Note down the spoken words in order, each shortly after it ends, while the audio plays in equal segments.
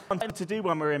wanted to do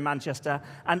when we were in Manchester,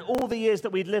 and all the years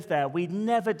that we'd lived there, we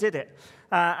never did it.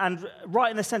 And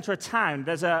right in the centre of town,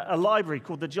 there's a library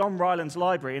called the John Rylands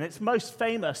Library, and it's most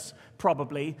famous,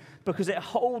 probably, because it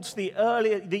holds the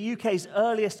UK's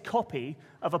earliest copy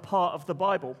of a part of the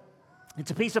Bible. It's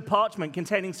a piece of parchment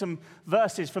containing some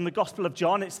verses from the Gospel of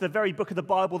John. It's the very book of the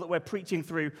Bible that we're preaching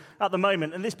through at the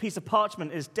moment. And this piece of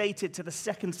parchment is dated to the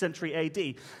 2nd century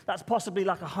AD. That's possibly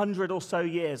like 100 or so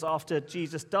years after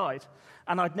Jesus died.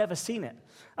 And I'd never seen it.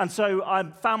 And so I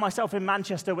found myself in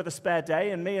Manchester with a spare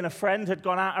day, and me and a friend had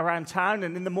gone out around town,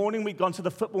 and in the morning we'd gone to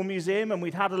the football museum, and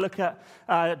we'd had a look at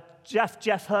Jeff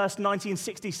Hurst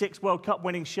 1966 World Cup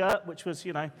winning shirt, which was,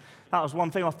 that was one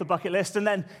thing off the bucket list. And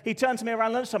then he turned to me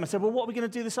around lunchtime and said, well, what are we going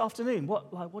to do this afternoon?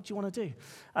 What do you want to do?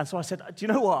 And so I said, do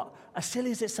you know what? As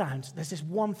silly as it sounds, there's this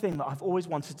one thing that I've always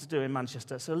wanted to do in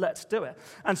Manchester, so let's do it.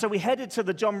 And so we headed to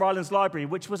the John Rylands Library,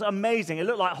 which was amazing. It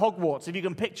looked like Hogwarts, if you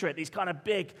can picture it, these kind of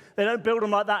big, they don't build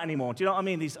them like that anymore. Do you know what I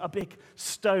mean? These are big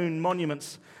stone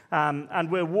monuments.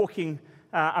 And we're walking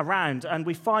around, and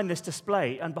we find this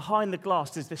display, and behind the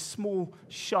glass is this small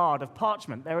shard of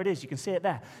parchment. There it is. You can see it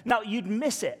there. Now, you'd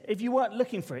miss it. If you weren't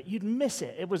looking for it, you'd miss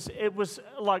it. It was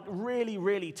like really,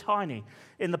 really tiny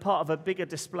in the part of a bigger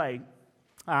display.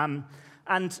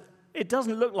 And it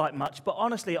doesn't look like much, but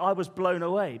honestly, I was blown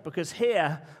away, because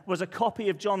here was a copy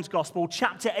of John's Gospel,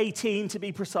 chapter 18 to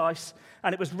be precise,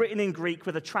 and it was written in Greek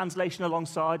with a translation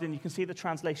alongside, and you can see the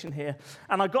translation here.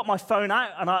 And I got my phone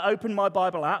out, and I opened my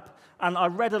Bible app, and I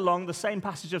read along the same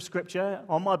passage of Scripture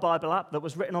on my Bible app that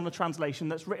was written on the translation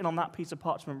that's written on that piece of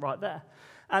parchment right there.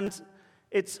 And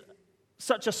it's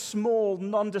such a small,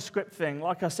 nondescript thing.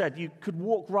 Like I said, you could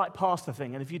walk right past the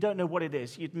thing, and if you don't know what it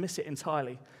is, you'd miss it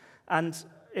entirely. And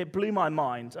it blew my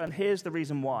mind, and here's the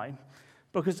reason why.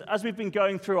 Because as we've been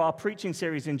going through our preaching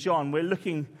series in John, we're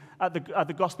looking at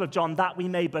the Gospel of John, that we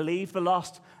may believe. The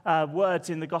last words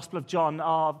in the Gospel of John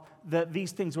are that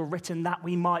these things were written that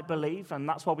we might believe, and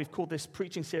that's why we've called this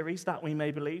preaching series, That We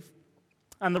May Believe.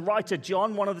 And the writer,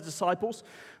 John, one of the disciples,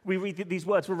 we read that these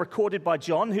words were recorded by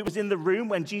John, who was in the room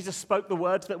when Jesus spoke the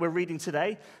words that we're reading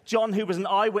today. John, who was an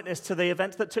eyewitness to the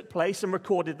events that took place and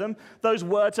recorded them. Those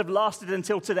words have lasted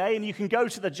until today, and you can go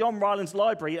to the John Rylands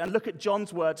Library and look at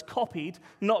John's words copied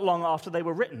not long after they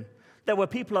were written. There were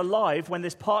people alive when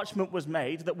this parchment was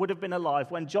made that would have been alive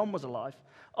when John was alive.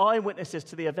 Eyewitnesses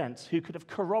to the events who could have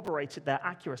corroborated their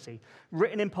accuracy,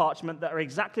 written in parchment that are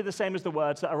exactly the same as the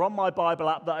words that are on my Bible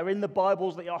app, that are in the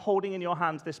Bibles that you're holding in your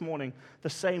hands this morning, the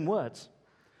same words.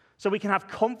 So we can have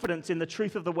confidence in the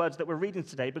truth of the words that we're reading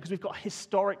today because we've got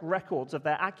historic records of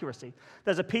their accuracy.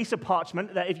 There's a piece of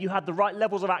parchment that if you had the right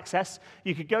levels of access,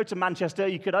 you could go to Manchester,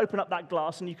 you could open up that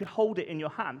glass, and you could hold it in your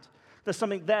hand. There's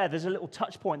something there, there's a little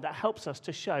touch point that helps us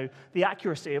to show the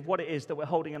accuracy of what it is that we're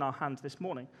holding in our hands this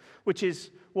morning, which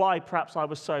is why perhaps I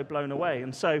was so blown away.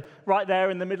 And so right there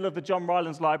in the middle of the John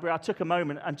Rylands Library, I took a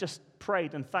moment and just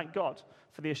prayed and thanked God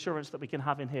for the assurance that we can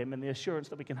have in him and the assurance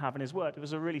that we can have in his word. It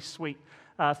was a really sweet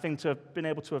thing to have been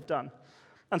able to have done.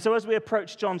 And so as we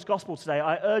approach John's gospel today,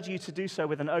 I urge you to do so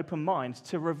with an open mind,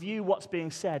 to review what's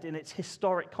being said in its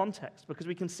historic context, because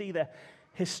we can see the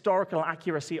historical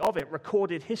accuracy of it,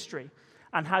 recorded history,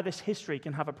 and how this history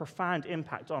can have a profound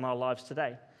impact on our lives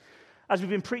today. As we've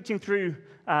been preaching through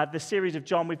the series of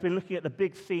John, we've been looking at the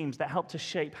big themes that help to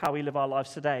shape how we live our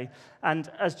lives today. And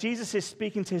as Jesus is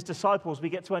speaking to his disciples, we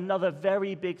get to another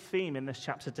very big theme in this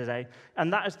chapter today,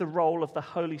 and that is the role of the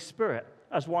Holy Spirit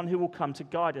as one who will come to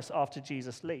guide us after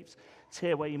Jesus leaves. It's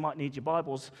here where you might need your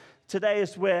Bibles. Today,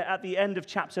 as we're at the end of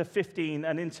chapter 15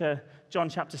 and into John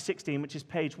chapter 16, which is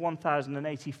page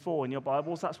 1084 in your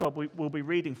Bibles, that's where we'll be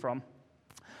reading from.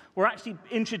 We're actually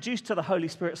introduced to the Holy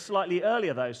Spirit slightly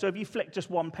earlier, though. So if you flick just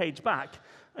one page back,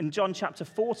 in John chapter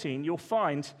 14, you'll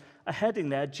find a heading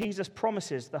there, Jesus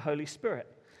promises the Holy Spirit.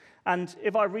 And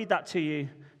if I read that to you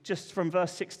just from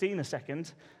verse 16 a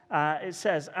second, it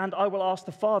says, "And I will ask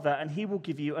the Father, and he will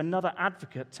give you another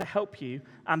advocate to help you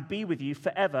and be with you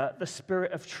forever, the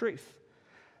Spirit of truth.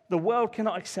 The world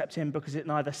cannot accept him because it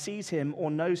neither sees him or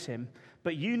knows him,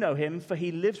 but you know him, for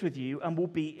he lives with you and will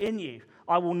be in you.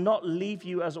 I will not leave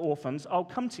you as orphans, I'll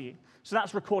come to you." So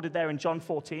that's recorded there in John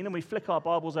 14, and we flick our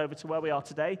Bibles over to where we are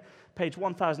today, page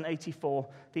 1084,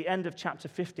 the end of chapter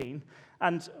 15,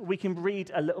 and we can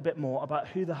read a little bit more about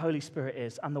who the Holy Spirit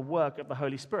is and the work of the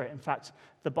Holy Spirit. In fact,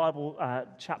 the Bible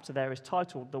chapter there is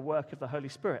titled, The Work of the Holy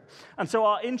Spirit. And so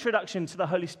our introduction to the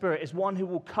Holy Spirit is one who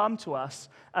will come to us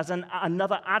as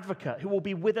another advocate, who will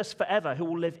be with us forever, who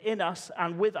will live in us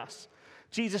and with us.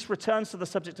 Jesus returns to the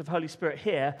subject of Holy Spirit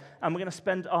here, and we're going to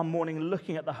spend our morning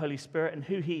looking at the Holy Spirit and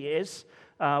who he is,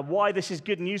 why this is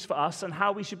good news for us, and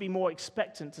how we should be more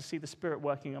expectant to see the Spirit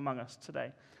working among us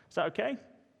today. Is that okay?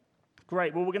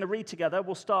 Great. Well, we're going to read together.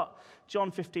 We'll start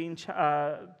John 15,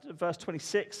 verse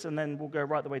 26, and then we'll go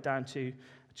right the way down to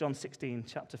John 16,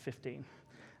 chapter 15.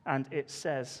 And it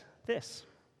says this: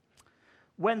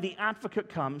 "When the advocate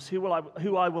comes, who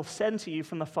I will send to you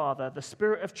from the Father, the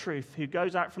Spirit of truth who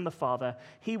goes out from the Father,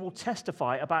 he will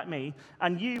testify about me,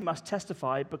 and you must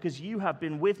testify because you have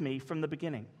been with me from the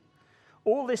beginning.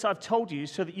 All this I've told you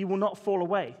so that you will not fall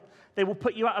away. They will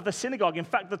put you out of the synagogue. In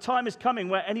fact, the time is coming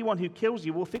where anyone who kills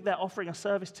you will think they're offering a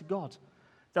service to God.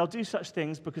 They'll do such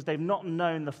things because they've not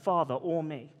known the Father or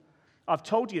me. I've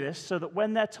told you this so that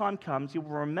when their time comes, you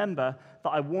will remember that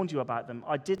I warned you about them.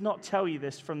 I did not tell you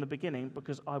this from the beginning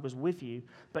because I was with you,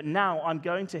 but now I'm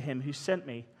going to him who sent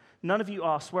me. None of you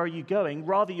asked, 'Where are you going?'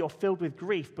 Rather, you're filled with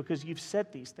grief because you've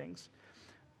said these things.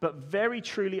 But very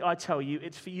truly I tell you,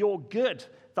 it's for your good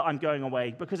that I'm going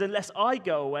away, because unless I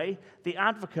go away, the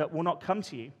advocate will not come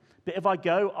to you. But if I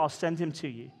go, I'll send him to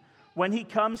you. When he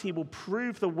comes, he will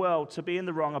prove the world to be in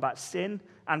the wrong about sin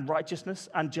and righteousness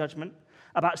and judgment.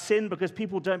 About sin, because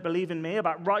people don't believe in me.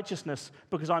 About righteousness,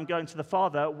 because I'm going to the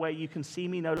Father, where you can see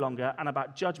me no longer. And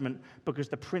about judgment, because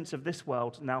the prince of this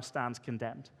world now stands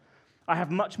condemned. I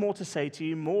have much more to say to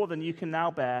you, more than you can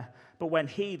now bear. But when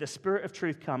he, the Spirit of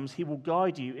truth, comes, he will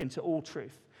guide you into all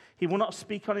truth. He will not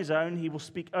speak on his own. He will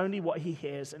speak only what he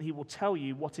hears, and he will tell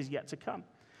you what is yet to come.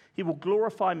 He will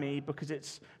glorify me, because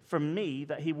it's from me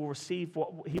that he will receive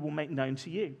what he will make known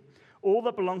to you. All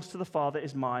that belongs to the Father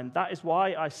is mine. That is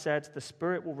why I said the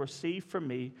Spirit will receive from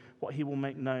me what he will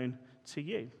make known to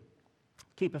you."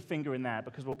 Keep a finger in there,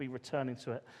 because we'll be returning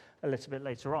to it a little bit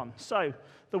later on. So,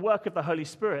 the work of the Holy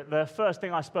Spirit. The first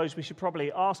thing I suppose we should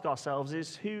probably ask ourselves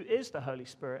is, who is the Holy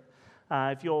Spirit?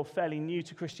 If you're fairly new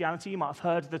to Christianity, you might have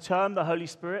heard the term the Holy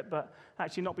Spirit, but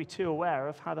actually not be too aware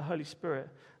of how the Holy Spirit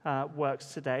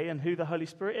works today and who the Holy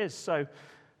Spirit is. So,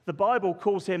 the Bible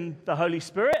calls him the Holy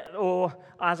Spirit, or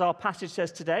as our passage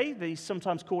says today, he's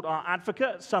sometimes called our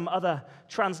advocate. Some other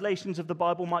translations of the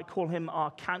Bible might call him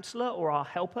our counselor or our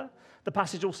helper. The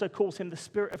passage also calls him the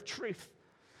Spirit of truth.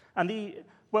 And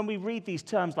when we read these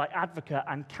terms like advocate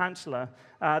and counselor,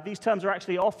 these terms are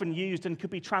actually often used and could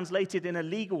be translated in a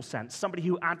legal sense, somebody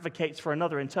who advocates for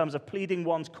another in terms of pleading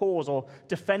one's cause or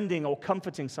defending or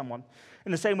comforting someone.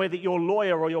 In the same way that your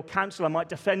lawyer or your counselor might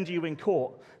defend you in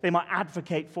court, they might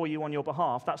advocate for you on your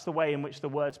behalf. That's the way in which the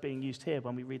word's being used here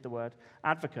when we read the word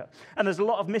advocate. And there's a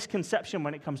lot of misconception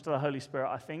when it comes to the Holy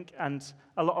Spirit, I think, and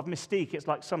a lot of mystique. It's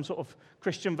like some sort of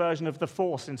Christian version of the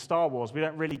Force in Star Wars. We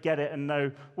don't really get it and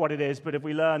know what it is, but if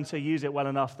we learn to use it well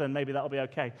enough, then maybe that'll be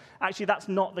okay. Actually, that's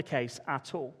not the case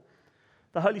at all.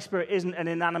 The Holy Spirit isn't an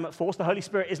inanimate force. The Holy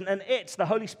Spirit isn't an it. The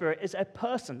Holy Spirit is a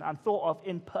person, and thought of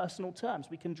in personal terms.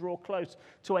 We can draw close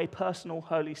to a personal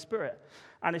Holy Spirit,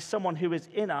 and is someone who is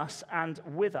in us and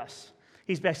with us.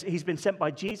 He's been sent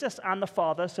by Jesus and the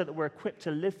Father so that we're equipped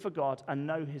to live for God and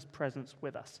know his presence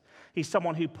with us. He's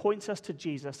someone who points us to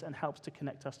Jesus and helps to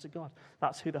connect us to God.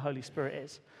 That's who the Holy Spirit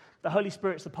is. The Holy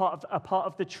Spirit's a part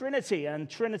of the Trinity, and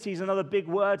Trinity is another big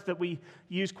word that we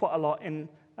use quite a lot in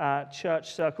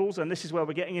church circles, and this is where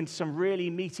we're getting into some really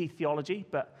meaty theology,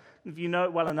 but if you know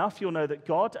it well enough, you'll know that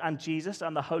God and Jesus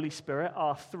and the Holy Spirit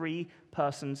are three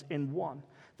persons in one.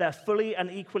 They're fully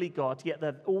and equally God, yet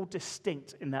they're all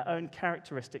distinct in their own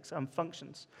characteristics and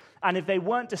functions. And if they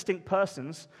weren't distinct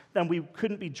persons, then we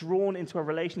couldn't be drawn into a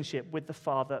relationship with the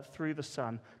Father through the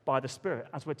Son by the Spirit,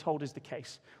 as we're told is the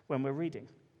case when we're reading.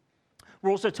 We're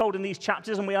also told in these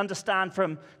chapters, and we understand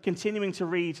from continuing to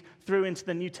read through into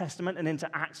the New Testament and into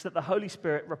Acts, that the Holy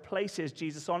Spirit replaces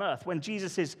Jesus on earth. When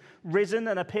Jesus is risen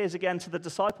and appears again to the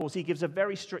disciples, he gives a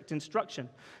very strict instruction.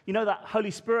 You know that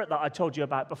Holy Spirit that I told you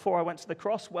about before I went to the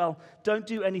cross? Well, don't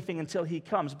do anything until he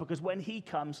comes, because when he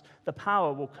comes, the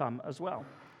power will come as well.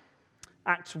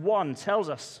 Acts 1 tells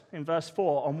us in verse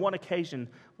 4, on one occasion,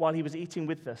 while he was eating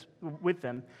with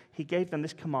them, he gave them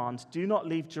this command: "Do not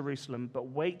leave Jerusalem, but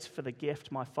wait for the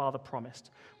gift my Father promised,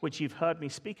 which you've heard me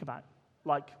speak about,"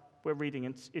 like we're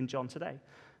reading in John today.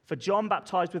 "For John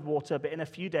baptized with water, but in a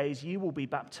few days you will be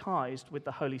baptized with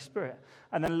the Holy Spirit."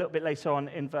 And then a little bit later on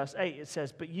in verse 8, it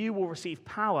says, "But you will receive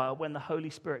power when the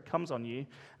Holy Spirit comes on you,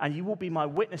 and you will be my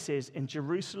witnesses in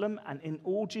Jerusalem and in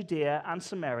all Judea and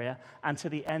Samaria and to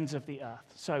the ends of the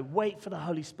earth." So wait for the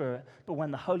Holy Spirit, but when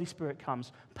the Holy Spirit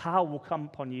comes, power will come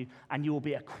upon you, and you will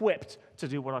be equipped to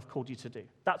do what I've called you to do.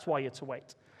 That's why you're to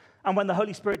wait. And when the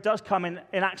Holy Spirit does come in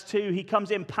Acts 2, he comes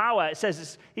in power. It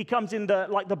says he comes in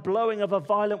like the blowing of a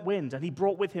violent wind, and he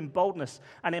brought with him boldness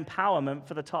and empowerment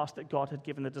for the task that God had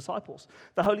given the disciples.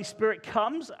 The Holy Spirit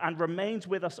comes and remains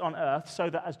with us on earth so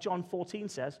that, as John 14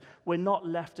 says, we're not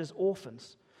left as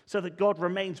orphans, so that God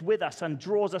remains with us and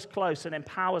draws us close and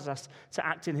empowers us to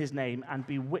act in his name and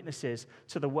be witnesses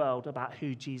to the world about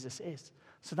who Jesus is.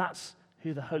 So that's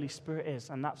who the Holy Spirit is,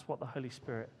 and that's what the Holy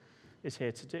Spirit is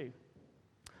here to do.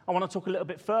 I want to talk a little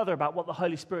bit further about what the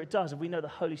Holy Spirit does. If we know the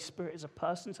Holy Spirit is a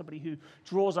person, somebody who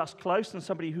draws us close and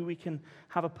somebody who we can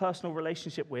have a personal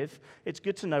relationship with, it's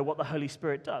good to know what the Holy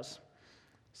Spirit does.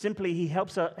 Simply, he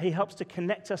helps to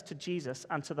connect us to Jesus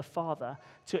and to the Father,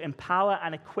 to empower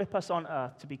and equip us on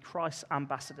earth to be Christ's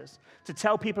ambassadors, to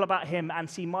tell people about him and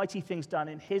see mighty things done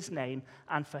in his name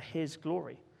and for his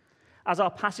glory. As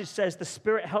our passage says, the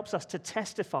Spirit helps us to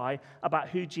testify about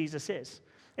who Jesus is.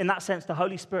 In that sense, the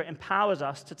Holy Spirit empowers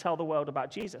us to tell the world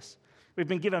about Jesus. We've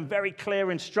been given very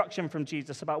clear instruction from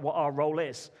Jesus about what our role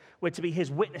is. We're to be his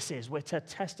witnesses. We're to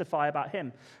testify about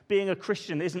him. Being a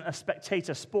Christian isn't a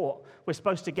spectator sport. We're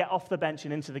supposed to get off the bench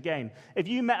and into the game. If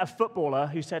you met a footballer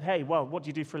who said, hey, well, what do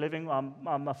you do for a living?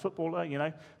 I'm a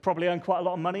footballer, probably earn quite a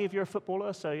lot of money if you're a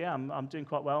footballer, so yeah, I'm doing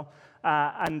quite well.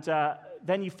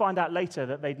 Then you find out later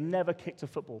that they'd never kicked a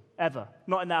football, ever,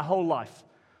 not in their whole life.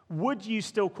 Would you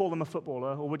still call them a footballer,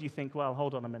 or would you think, well,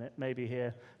 hold on a minute, maybe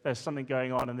here there's something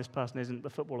going on and this person isn't the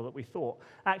footballer that we thought?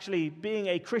 Actually, being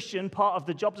a Christian, part of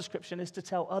the job description is to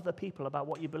tell other people about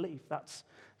what you believe. That's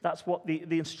what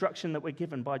the instruction that we're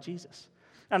given by Jesus.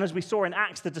 And as we saw in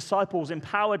Acts, the disciples,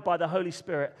 empowered by the Holy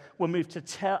Spirit, were moved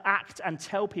to act and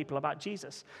tell people about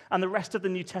Jesus. And the rest of the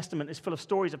New Testament is full of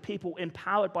stories of people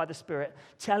empowered by the Spirit,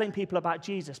 telling people about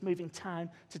Jesus, moving town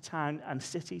to town and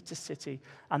city to city.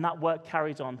 And that work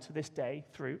carries on to this day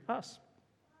through us.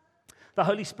 The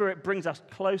Holy Spirit brings us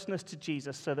closeness to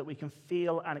Jesus so that we can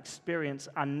feel and experience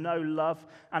and know love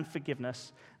and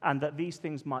forgiveness, and that these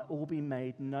things might all be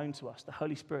made known to us. The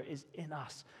Holy Spirit is in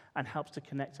us and helps to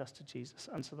connect us to Jesus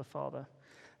and to the Father.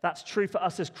 That's true for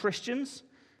us as Christians,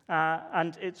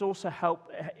 and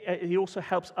he also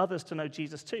helps others to know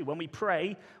Jesus too. When we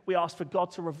pray, we ask for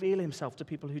God to reveal himself to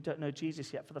people who don't know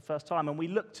Jesus yet for the first time, and we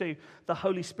look to the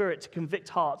Holy Spirit to convict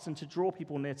hearts and to draw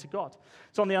people near to God.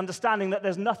 It's on the understanding that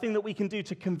there's nothing that we can do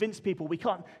to convince people. We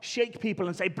can't shake people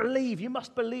and say, believe, you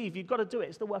must believe, you've got to do it.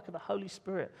 It's the work of the Holy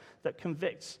Spirit that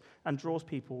convicts and draws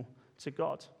people to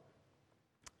God.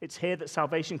 It's here that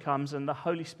salvation comes, and the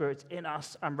Holy Spirit's in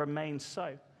us and remains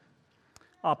so.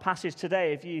 Our passage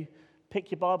today, if you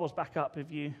pick your Bibles back up,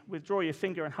 if you withdraw your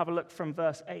finger and have a look from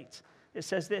verse 8, it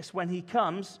says this: when he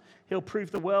comes, he'll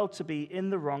prove the world to be in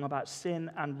the wrong about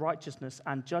sin and righteousness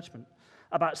and judgment.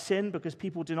 About sin, because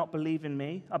people do not believe in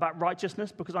me. About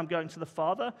righteousness, because I'm going to the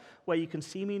Father, where you can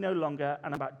see me no longer.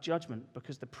 And about judgment,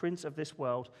 because the prince of this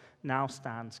world now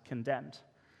stands condemned.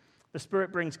 The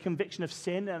Spirit brings conviction of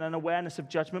sin and an awareness of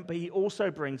judgment, but he also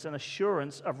brings an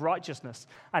assurance of righteousness.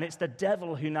 And it's the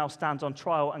devil who now stands on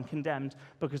trial and condemned,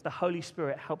 because the Holy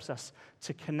Spirit helps us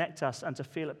to connect us and to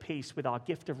feel at peace with our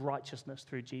gift of righteousness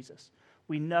through Jesus.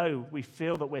 We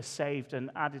feel that we're saved and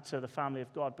added to the family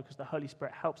of God because the Holy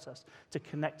Spirit helps us to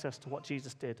connect us to what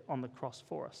Jesus did on the cross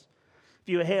for us. If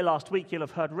you were here last week, you'll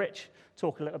have heard Rich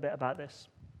talk a little bit about this.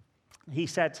 He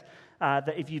said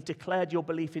that if you've declared your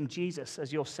belief in Jesus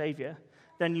as your Savior,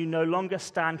 then you no longer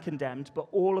stand condemned, but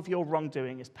all of your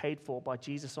wrongdoing is paid for by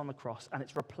Jesus on the cross, and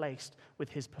it's replaced with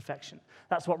his perfection.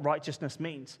 That's what righteousness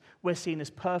means. We're seen as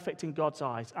perfect in God's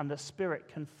eyes, and the Spirit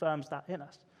confirms that in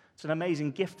us. It's an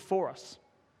amazing gift for us.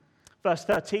 Verse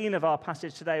 13 of our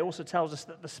passage today also tells us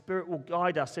that the Spirit will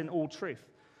guide us in all truth.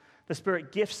 The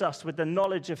Spirit gifts us with the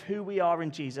knowledge of who we are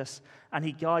in Jesus, and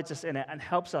he guides us in it and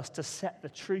helps us to set the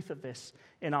truth of this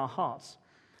in our hearts.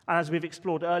 And as we've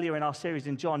explored earlier in our series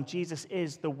in John, Jesus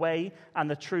is the way and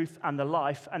the truth and the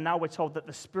life, and now we're told that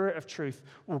the Spirit of truth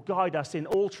will guide us in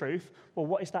all truth. Well,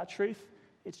 what is that truth?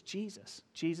 It's Jesus.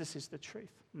 Jesus is the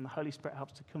truth, and the Holy Spirit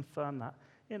helps to confirm that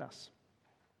in us.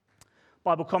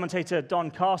 Bible commentator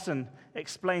Don Carson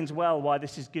explains well why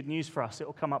this is good news for us. It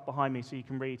will come up behind me so you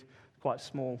can read. Quite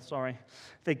small, sorry.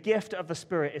 The gift of the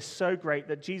Spirit is so great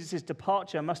that Jesus'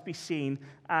 departure must be seen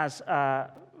as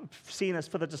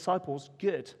for the disciples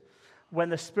good. When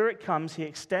the Spirit comes, he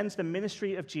extends the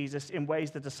ministry of Jesus in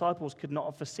ways the disciples could not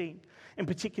have foreseen. In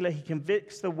particular, he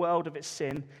convicts the world of its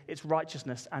sin, its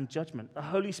righteousness, and judgment. The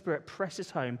Holy Spirit presses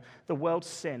home the world's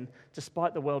sin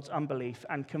despite the world's unbelief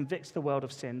and convicts the world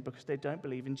of sin because they don't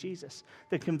believe in Jesus.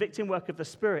 The convicting work of the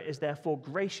Spirit is therefore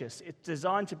gracious. It's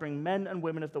designed to bring men and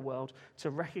women of the world to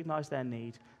recognize their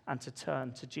need and to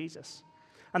turn to Jesus.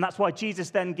 And that's why Jesus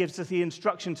then gives us the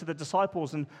instruction to the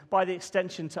disciples and by the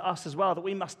extension to us as well, that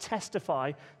we must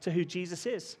testify to who Jesus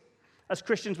is. As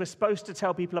Christians, we're supposed to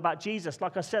tell people about Jesus.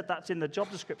 Like I said, that's in the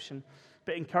job description.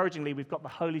 But encouragingly, we've got the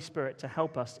Holy Spirit to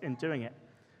help us in doing it.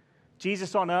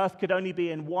 Jesus on earth could only be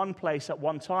in one place at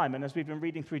one time. And as we've been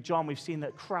reading through John, we've seen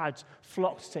that crowds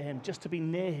flocked to him, just to be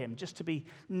near him, just to be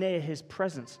near his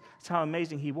presence. That's how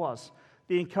amazing he was.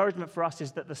 The encouragement for us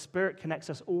is that the Spirit connects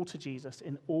us all to Jesus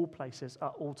in all places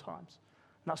at all times.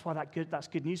 And that's why that's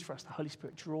good news for us. The Holy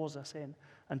Spirit draws us in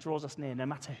and draws us near, no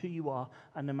matter who you are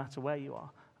and no matter where you are.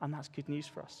 And that's good news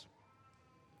for us.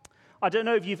 I don't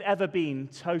know if you've ever been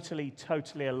totally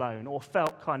alone or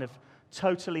felt kind of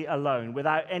totally alone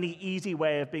without any easy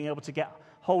way of being able to get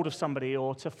hold of somebody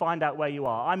or to find out where you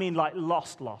are. I mean, like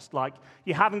lost. Like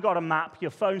you haven't got a map,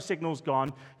 your phone signal's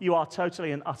gone, you are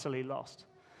totally and utterly lost.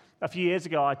 A few years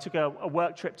ago, I took a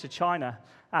work trip to China,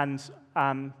 and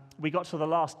we got to the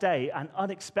last day, and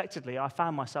unexpectedly, I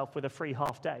found myself with a free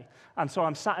half day. And so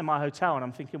I'm sat in my hotel, and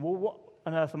I'm thinking, well, what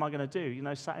on earth am I going to do? You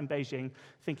know, sat in Beijing,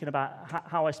 thinking about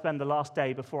how I spend the last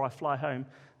day before I fly home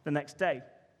the next day.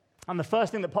 And the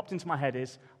first thing that popped into my head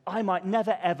is, I might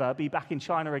never, ever be back in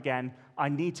China again. I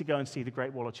need to go and see the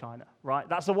Great Wall of China, right?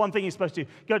 That's the one thing you're supposed to do.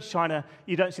 Go to China,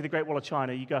 you don't see the Great Wall of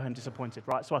China, you go home disappointed,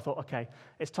 right? So I thought, okay,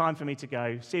 it's time for me to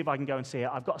go, see if I can go and see it.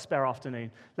 I've got a spare afternoon.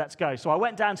 Let's go. So I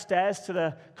went downstairs to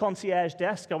the concierge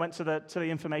desk. I went to the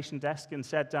information desk and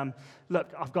said,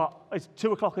 look, it's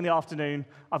 2 o'clock in the afternoon.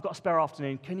 I've got a spare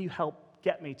afternoon. Can you help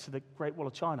get me to the Great Wall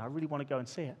of China? I really want to go and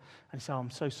see it. And he said,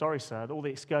 I'm so sorry, sir. All the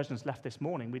excursions left this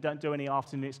morning. We don't do any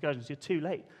afternoon excursions. You're too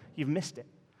late. You've missed it.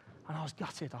 And I was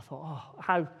gutted. I thought,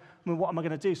 what am I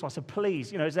going to do? So I said,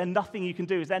 please, is there nothing you can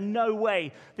do? Is there no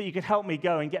way that you could help me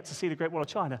go and get to see the Great Wall of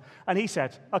China? And he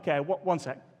said, okay, one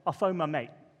sec. I'll phone my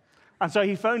mate. And so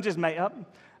he phoned his mate up,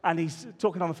 and he's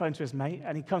talking on the phone to his mate,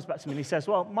 and he comes back to me and he says,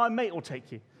 well, my mate will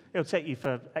take you. He'll take you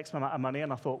for X amount of money.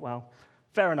 And I thought, well,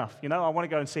 fair enough, I want to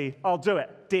go and see. I'll do it.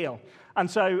 Deal. And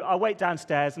so I wait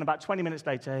downstairs, and about 20 minutes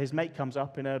later, his mate comes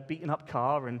up in a beaten-up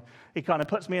car, and he kind of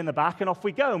puts me in the back, and off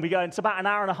we go. And it's about an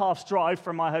hour and a half's drive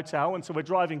from my hotel, and so we're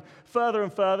driving further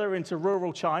and further into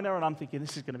rural China, and I'm thinking,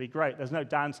 this is going to be great. There's no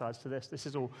downsides to this. This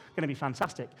is all going to be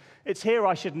fantastic. It's here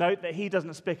I should note that he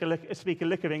doesn't speak a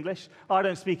lick of English. I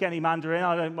don't speak any Mandarin.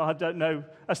 I don't know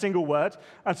a single word.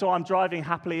 And so I'm driving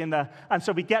happily in there. And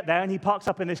so we get there, and he parks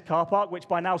up in this car park, which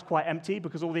by now is quite empty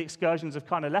because all the excursions have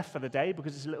kind of left for the day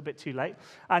because it's a little bit too late.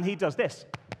 And he does this.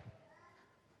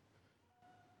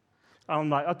 And I'm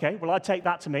like, okay, well, I take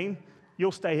that to mean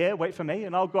you'll stay here, wait for me,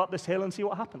 and I'll go up this hill and see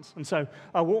what happens. And so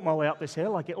I walk my way up this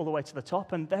hill, I get all the way to the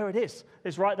top, and there it is.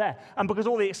 It's right there. And because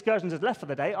all the excursions had left for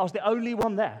the day, I was the only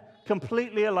one there,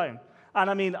 completely alone. And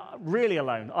I mean, really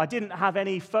alone. I didn't have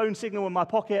any phone signal in my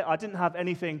pocket. I didn't have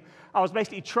anything. I was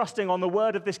basically trusting on the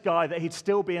word of this guy that he'd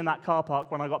still be in that car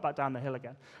park when I got back down the hill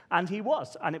again. And he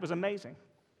was, and it was amazing.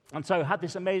 And so I had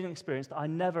this amazing experience that I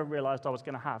never realized I was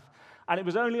going to have. And it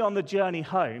was only on the journey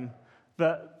home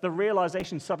that the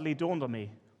realization suddenly dawned on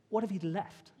me. What if he'd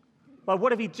left? Like,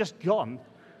 what if he'd just gone?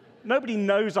 Nobody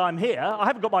knows I'm here. I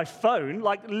haven't got my phone.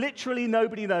 Like, literally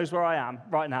nobody knows where I am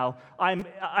right now. I'm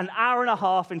an hour and a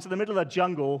half into the middle of the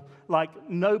jungle. Like,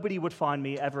 nobody would find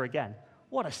me ever again.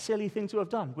 What a silly thing to have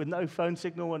done with no phone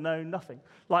signal and no nothing.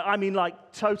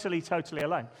 Totally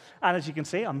alone. And as you can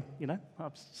see, I'm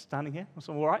standing here. It's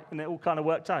all right, and it all kind of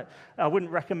worked out. I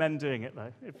wouldn't recommend doing it,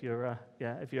 though, if you're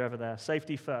ever there.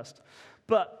 Safety first.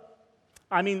 But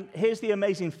here's the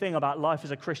amazing thing about life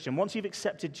as a Christian. Once you've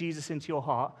accepted Jesus into your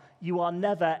heart, you are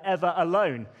never, ever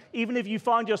alone. Even if you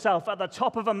find yourself at the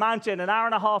top of a mountain, an hour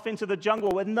and a half into the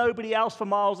jungle with nobody else for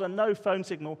miles and no phone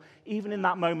signal, even in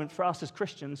that moment for us as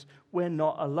Christians, we're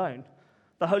not alone.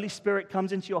 The Holy Spirit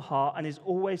comes into your heart and is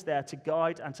always there to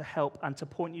guide and to help and to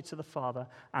point you to the Father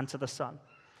and to the Son.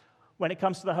 When it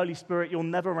comes to the Holy Spirit, you'll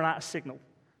never run out of signal.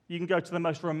 You can go to the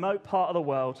most remote part of the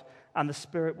world, and the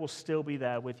Spirit will still be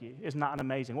there with you. Isn't that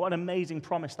amazing? What an amazing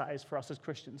promise that is for us as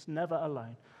Christians. Never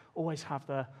alone. Always have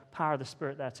the power of the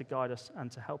Spirit there to guide us and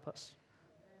to help us.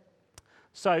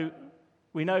 So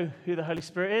we know who the Holy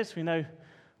Spirit is. We know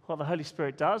what the Holy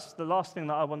Spirit does. The last thing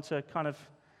that I want to kind of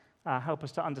help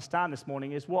us to understand this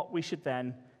morning is what we should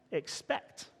then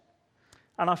expect.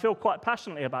 And I feel quite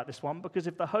passionately about this one because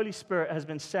if the Holy Spirit has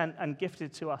been sent and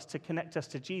gifted to us to connect us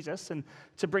to Jesus and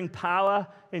to bring power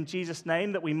in Jesus'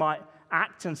 name that we might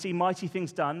act and see mighty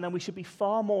things done, then we should be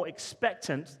far more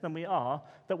expectant than we are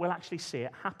that we'll actually see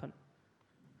it happen.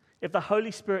 If the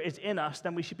Holy Spirit is in us,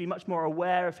 then we should be much more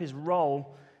aware of his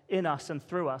role in us and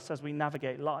through us as we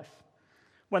navigate life.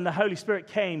 When the Holy Spirit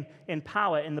came in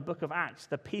power in the book of Acts,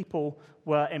 the people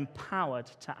were empowered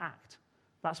to act.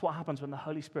 That's what happens when the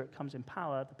Holy Spirit comes in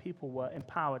power. The people were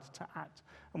empowered to act,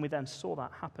 and we then saw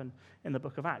that happen in the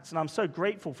book of Acts. And I'm so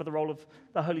grateful for the role of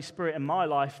the Holy Spirit in my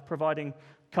life, providing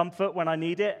comfort when I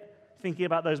need it, thinking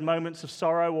about those moments of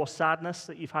sorrow or sadness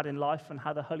that you've had in life and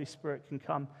how the Holy Spirit can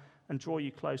come and draw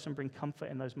you close and bring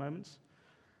comfort in those moments.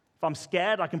 If I'm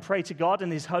scared, I can pray to God,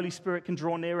 and his Holy Spirit can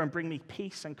draw near and bring me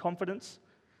peace and confidence.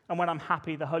 And when I'm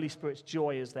happy, the Holy Spirit's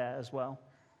joy is there as well.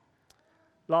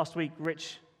 Last week,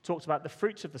 Rich talked about the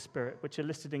fruits of the Spirit, which are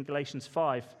listed in Galatians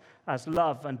 5 as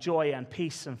love and joy and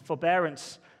peace and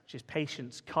forbearance, which is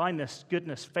patience, kindness,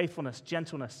 goodness, faithfulness,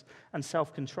 gentleness, and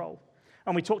self-control.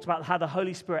 And we talked about how the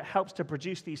Holy Spirit helps to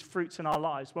produce these fruits in our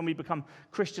lives. When we become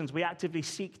Christians, we actively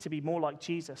seek to be more like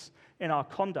Jesus in our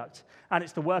conduct. And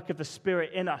it's the work of the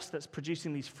Spirit in us that's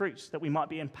producing these fruits, that we might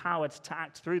be empowered to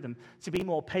act through them, to be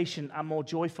more patient and more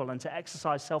joyful, and to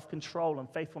exercise self-control and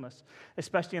faithfulness,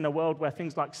 especially in a world where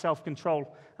things like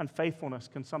self-control and faithfulness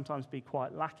can sometimes be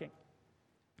quite lacking.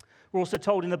 We're also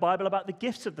told in the Bible about the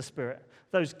gifts of the Spirit,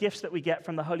 those gifts that we get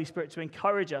from the Holy Spirit to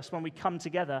encourage us when we come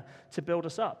together to build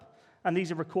us up. And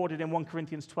these are recorded in 1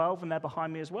 Corinthians 12, and they're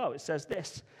behind me as well. It says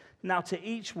this: "Now to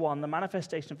each one, the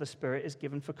manifestation of the Spirit is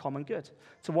given for common good.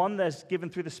 To one, there's given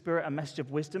through the Spirit a message of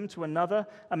wisdom. To another,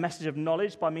 a message of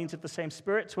knowledge by means of the same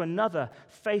Spirit. To another,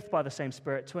 faith by the same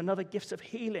Spirit. To another, gifts of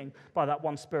healing by that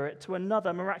one Spirit. To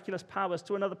another, miraculous powers.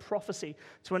 To another, prophecy.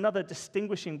 To another,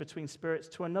 distinguishing between spirits.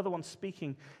 To another one,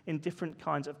 speaking in different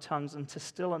kinds of tongues. And to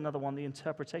still another one, the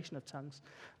interpretation of tongues.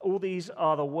 All these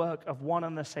are the work of one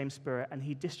and the same Spirit, and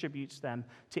he distributes them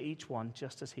to each one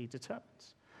just as he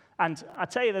determines." And I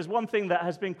tell you, there's one thing that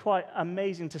has been quite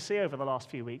amazing to see over the last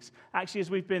few weeks. Actually, as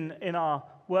we've been in our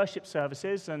worship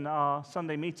services and our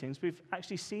Sunday meetings, we've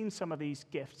actually seen some of these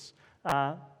gifts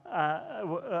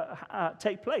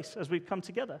take place as we've come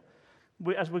together.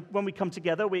 When we come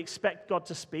together, we expect God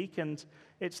to speak, and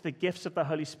it's the gifts of the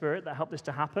Holy Spirit that help this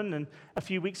to happen. And a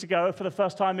few weeks ago, for the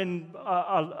first time in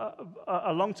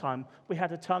a long time, we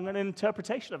had a tongue and an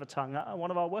interpretation of a tongue at one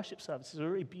of our worship services. A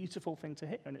really beautiful thing to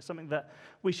hear, and it's something that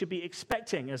we should be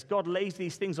expecting as God lays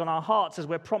these things on our hearts, as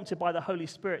we're prompted by the Holy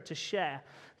Spirit to share,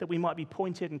 that we might be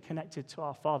pointed and connected to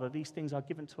our Father. These things are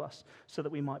given to us so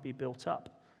that we might be built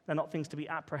up. They're not things to be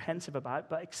apprehensive about,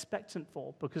 but expectant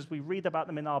for, because we read about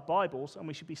them in our Bibles, and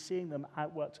we should be seeing them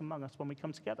outworked among us when we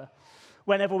come together.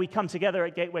 Whenever we come together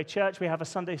at Gateway Church, we have a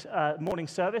Sunday morning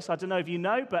service. I don't know if you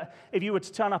know, but if you were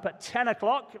to turn up at 10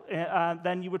 o'clock,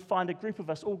 then you would find a group of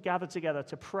us all gathered together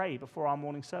to pray before our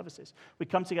morning services. We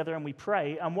come together and we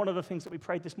pray, and one of the things that we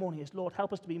prayed this morning is, Lord,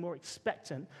 help us to be more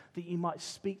expectant that you might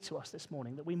speak to us this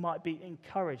morning, that we might be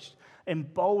encouraged,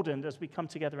 emboldened as we come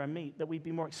together and meet, that we'd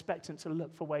be more expectant to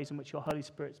look for ways in which your Holy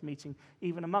Spirit's meeting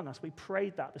even among us. We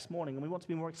prayed that this morning, and we want to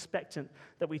be more expectant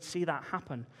that we'd see that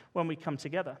happen when we come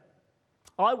together.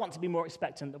 I want to be more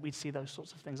expectant that we'd see those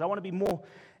sorts of things. I want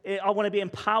to be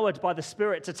empowered by the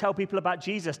Spirit to tell people about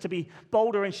Jesus, to be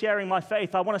bolder in sharing my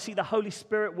faith. I want to see the Holy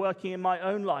Spirit working in my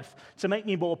own life to make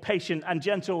me more patient and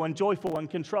gentle and joyful and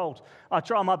controlled. I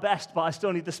try my best, but I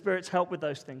still need the Spirit's help with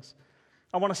those things.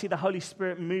 I want to see the Holy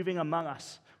Spirit moving among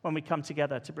us when we come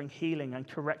together to bring healing and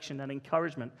correction and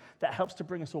encouragement that helps to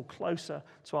bring us all closer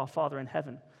to our Father in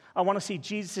heaven. I want to see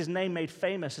Jesus' name made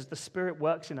famous as the Spirit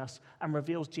works in us and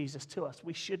reveals Jesus to us.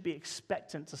 We should be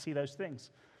expectant to see those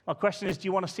things. My question is, do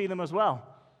you want to see them as well?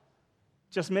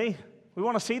 Just me? We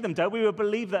want to see them, don't we? We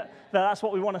believe that that's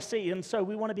what we want to see, and so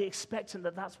we want to be expectant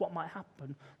that that's what might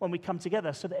happen when we come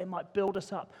together, so that it might build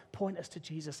us up, point us to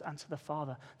Jesus and to the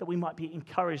Father, that we might be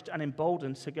encouraged and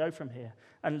emboldened to go from here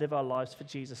and live our lives for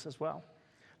Jesus as well.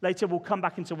 Later, we'll come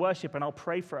back into worship, and I'll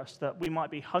pray for us that we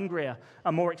might be hungrier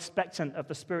and more expectant of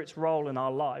the Spirit's role in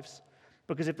our lives.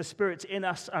 Because if the Spirit's in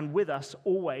us and with us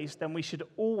always, then we should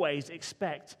always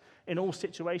expect in all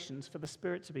situations for the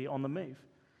Spirit to be on the move.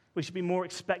 We should be more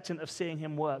expectant of seeing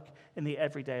him work in the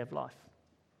everyday of life.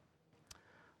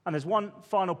 And there's one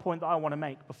final point that I want to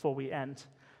make before we end,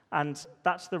 and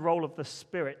that's the role of the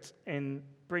Spirit in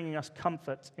bringing us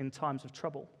comfort in times of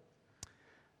trouble.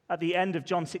 At the end of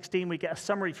John 16, we get a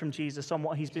summary from Jesus on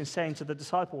what he's been saying to the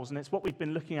disciples, and it's what we've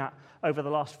been looking at over the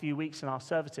last few weeks in our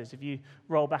services. If you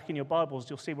roll back in your Bibles,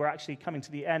 you'll see we're actually coming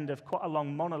to the end of quite a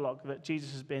long monologue that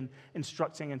Jesus has been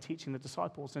instructing and teaching the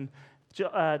disciples. And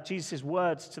Jesus'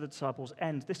 words to the disciples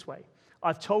end this way: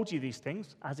 I've told you these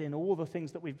things, as in all the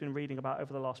things that we've been reading about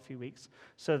over the last few weeks,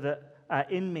 so that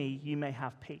in me you may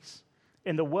have peace.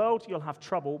 In the world you'll have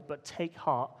trouble, but take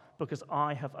heart, because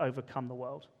I have overcome the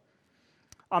world.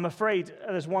 I'm afraid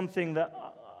there's one thing that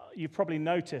you've probably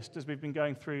noticed as we've been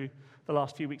going through the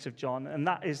last few weeks of John, and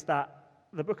that is that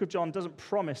the book of John doesn't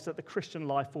promise that the Christian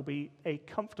life will be a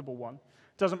comfortable one.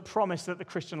 It doesn't promise that the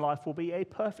Christian life will be a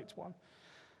perfect one.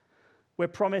 We're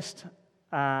promised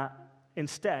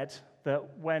instead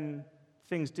that when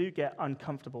things do get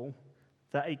uncomfortable,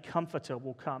 that a comforter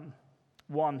will come,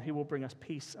 one who will bring us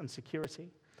peace and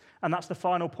security. And that's the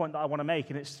final point that I want to make,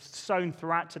 and it's sown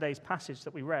throughout today's passage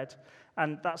that we read,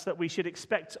 and that's that we should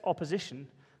expect opposition,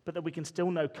 but that we can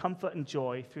still know comfort and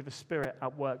joy through the Spirit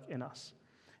at work in us.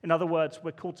 In other words,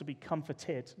 we're called to be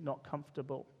comforted, not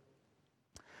comfortable.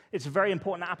 It's a very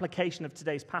important application of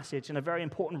today's passage and a very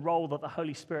important role that the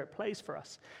Holy Spirit plays for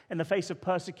us. In the face of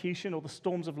persecution or the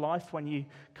storms of life, when you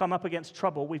come up against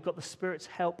trouble, we've got the Spirit's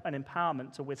help and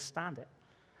empowerment to withstand it.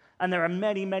 And there are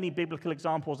many, many biblical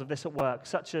examples of this at work,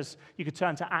 such as you could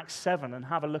turn to Acts 7 and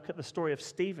have a look at the story of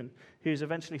Stephen, who's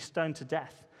eventually stoned to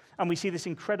death. And we see this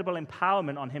incredible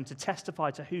empowerment on him to testify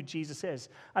to who Jesus is,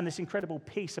 and this incredible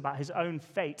peace about his own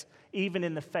fate, even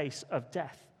in the face of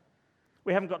death.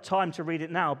 We haven't got time to read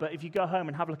it now, but if you go home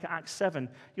and have a look at Acts 7,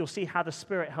 you'll see how the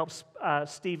Spirit helps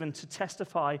Stephen to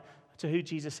testify to who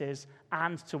Jesus is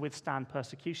and to withstand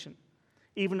persecution.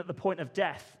 Even at the point of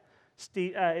death,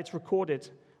 it's recorded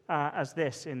as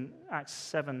this in Acts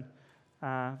 7,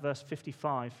 verse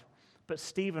 55. But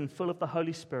Stephen, full of the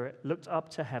Holy Spirit, looked up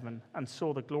to heaven and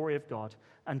saw the glory of God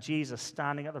and Jesus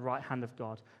standing at the right hand of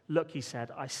God. Look, he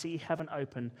said, I see heaven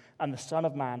open and the Son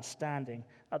of Man standing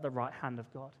at the right hand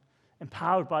of God.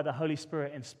 Empowered by the Holy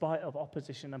Spirit, in spite of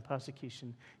opposition and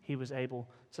persecution, he was able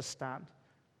to stand.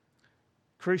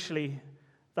 Crucially,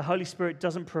 the Holy Spirit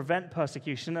doesn't prevent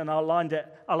persecution, and I'll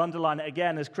underline it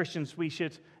again. As Christians, we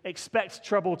should expect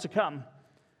trouble to come.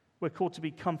 We're called to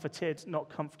be comforted, not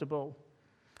comfortable.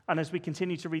 And as we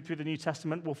continue to read through the New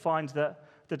Testament, we'll find that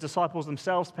the disciples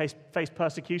themselves faced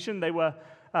persecution. They were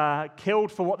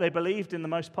killed for what they believed in the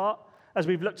most part. As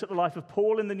we've looked at the life of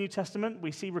Paul in the New Testament,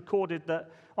 we see recorded that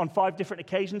on 5 different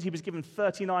occasions he was given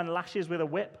 39 lashes with a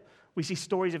whip. We see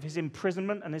stories of his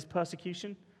imprisonment and his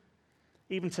persecution.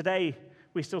 Even today,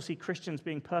 we still see Christians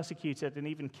being persecuted and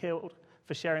even killed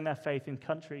for sharing their faith in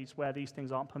countries where these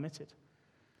things aren't permitted.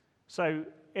 So,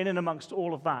 in and amongst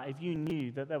all of that, if you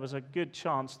knew that there was a good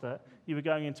chance that you were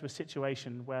going into a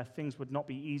situation where things would not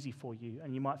be easy for you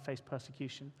and you might face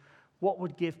persecution, what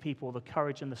would give people the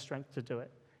courage and the strength to do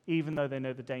it, even though they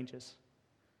know the dangers?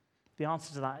 The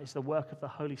answer to that is the work of the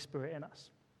Holy Spirit in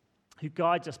us, who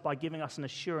guides us by giving us an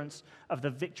assurance of the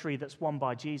victory that's won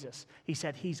by Jesus. He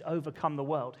said he's overcome the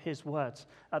world, his words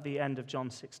at the end of John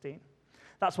 16.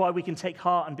 That's why we can take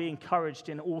heart and be encouraged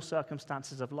in all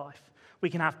circumstances of life. We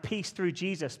can have peace through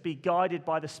Jesus, be guided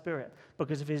by the Spirit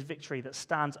because of his victory that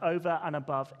stands over and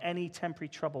above any temporary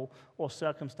trouble or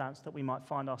circumstance that we might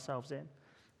find ourselves in.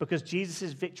 Because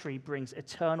Jesus' victory brings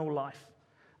eternal life,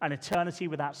 an eternity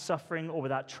without suffering or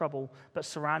without trouble, but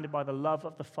surrounded by the love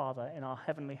of the Father in our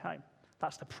heavenly home.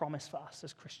 That's the promise for us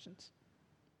as Christians.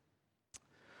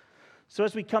 So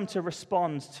as we come to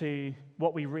respond to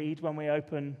what we read when we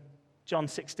open John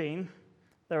 16,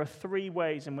 there are 3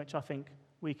 ways in which I think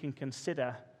we can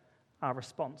consider our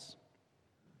response.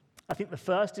 I think the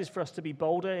first is for us to be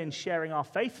bolder in sharing our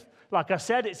faith. Like I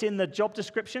said, it's in the job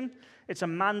description. It's a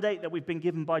mandate that we've been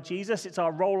given by Jesus. It's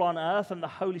our role on earth, and the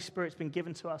Holy Spirit's been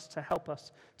given to us to help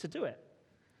us to do it.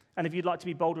 And if you'd like to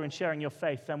be bolder in sharing your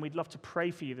faith, then we'd love to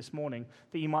pray for you this morning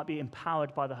that you might be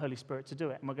empowered by the Holy Spirit to do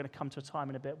it. And we're going to come to a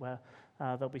time in a bit where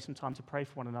there'll be some time to pray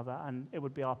for one another, and it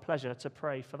would be our pleasure to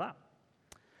pray for that.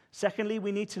 Secondly,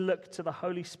 we need to look to the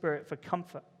Holy Spirit for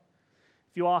comfort.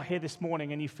 If you are here this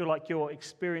morning and you feel like you're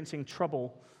experiencing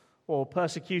trouble or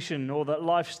persecution, or that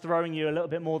life's throwing you a little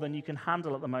bit more than you can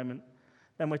handle at the moment,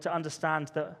 then we're to understand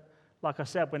that, like I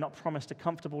said, we're not promised a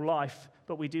comfortable life,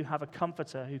 but we do have a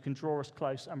comforter who can draw us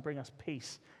close and bring us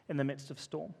peace in the midst of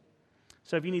storm.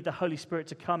 So if you need the Holy Spirit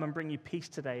to come and bring you peace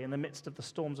today in the midst of the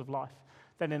storms of life,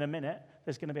 then in a minute,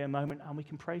 there's going to be a moment and we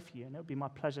can pray for you. And it would be my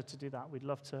pleasure to do that. We'd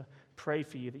love to pray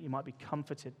for you that you might be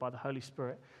comforted by the Holy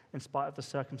Spirit in spite of the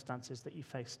circumstances that you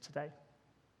face today.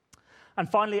 And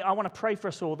finally, I want to pray for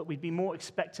us all that we'd be more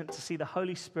expectant to see the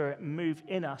Holy Spirit move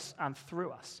in us and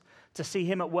through us, to see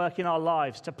him at work in our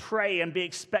lives, to pray and be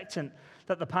expectant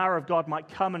that the power of God might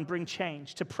come and bring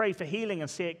change, to pray for healing and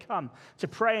see it come, to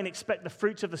pray and expect the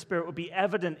fruits of the Spirit will be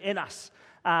evident in us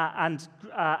and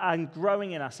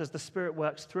growing in us as the Spirit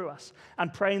works through us,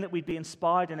 and praying that we'd be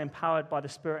inspired and empowered by the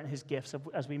Spirit and his gifts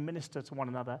as we minister to one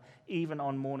another, even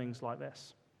on mornings like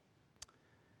this.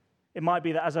 It might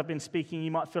be that as I've been speaking,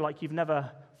 you might feel like you've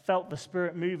never felt the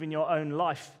Spirit move in your own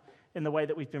life in the way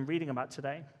that we've been reading about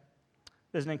today.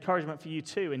 There's an encouragement for you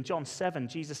too. In John 7,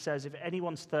 Jesus says, if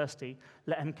anyone's thirsty,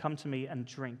 let him come to me and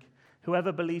drink.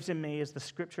 Whoever believes in me, as the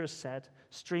scripture has said,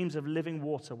 streams of living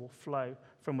water will flow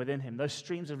from within him. Those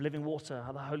streams of living water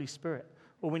are the Holy Spirit.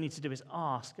 All we need to do is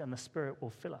ask, and the Spirit will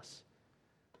fill us.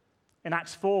 In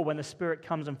Acts 4, when the Spirit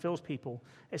comes and fills people,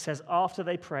 it says, after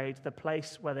they prayed, the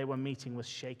place where they were meeting was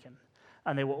shaken,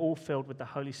 and they were all filled with the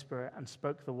Holy Spirit and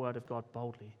spoke the word of God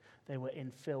boldly. They were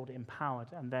filled, empowered,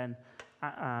 and then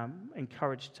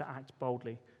encouraged to act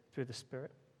boldly through the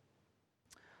Spirit.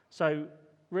 So,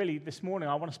 really, this morning,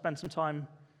 I want to spend some time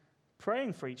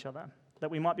praying for each other, that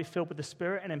we might be filled with the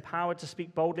Spirit and empowered to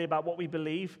speak boldly about what we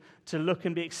believe, to look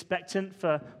and be expectant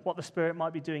for what the Spirit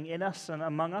might be doing in us and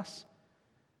among us.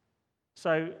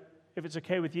 So, if it's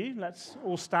okay with you, let's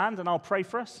all stand and I'll pray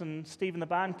for us, and Steve and the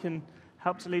band can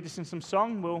help to lead us in some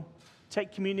song. We'll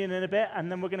take communion in a bit,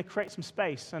 and then we're going to create some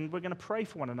space, and we're going to pray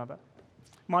for one another.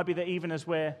 It might be that even as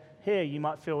we're here, you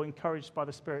might feel encouraged by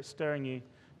the Spirit stirring you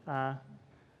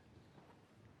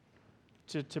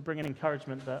to bring an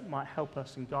encouragement that might help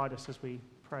us and guide us as we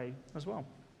pray as well.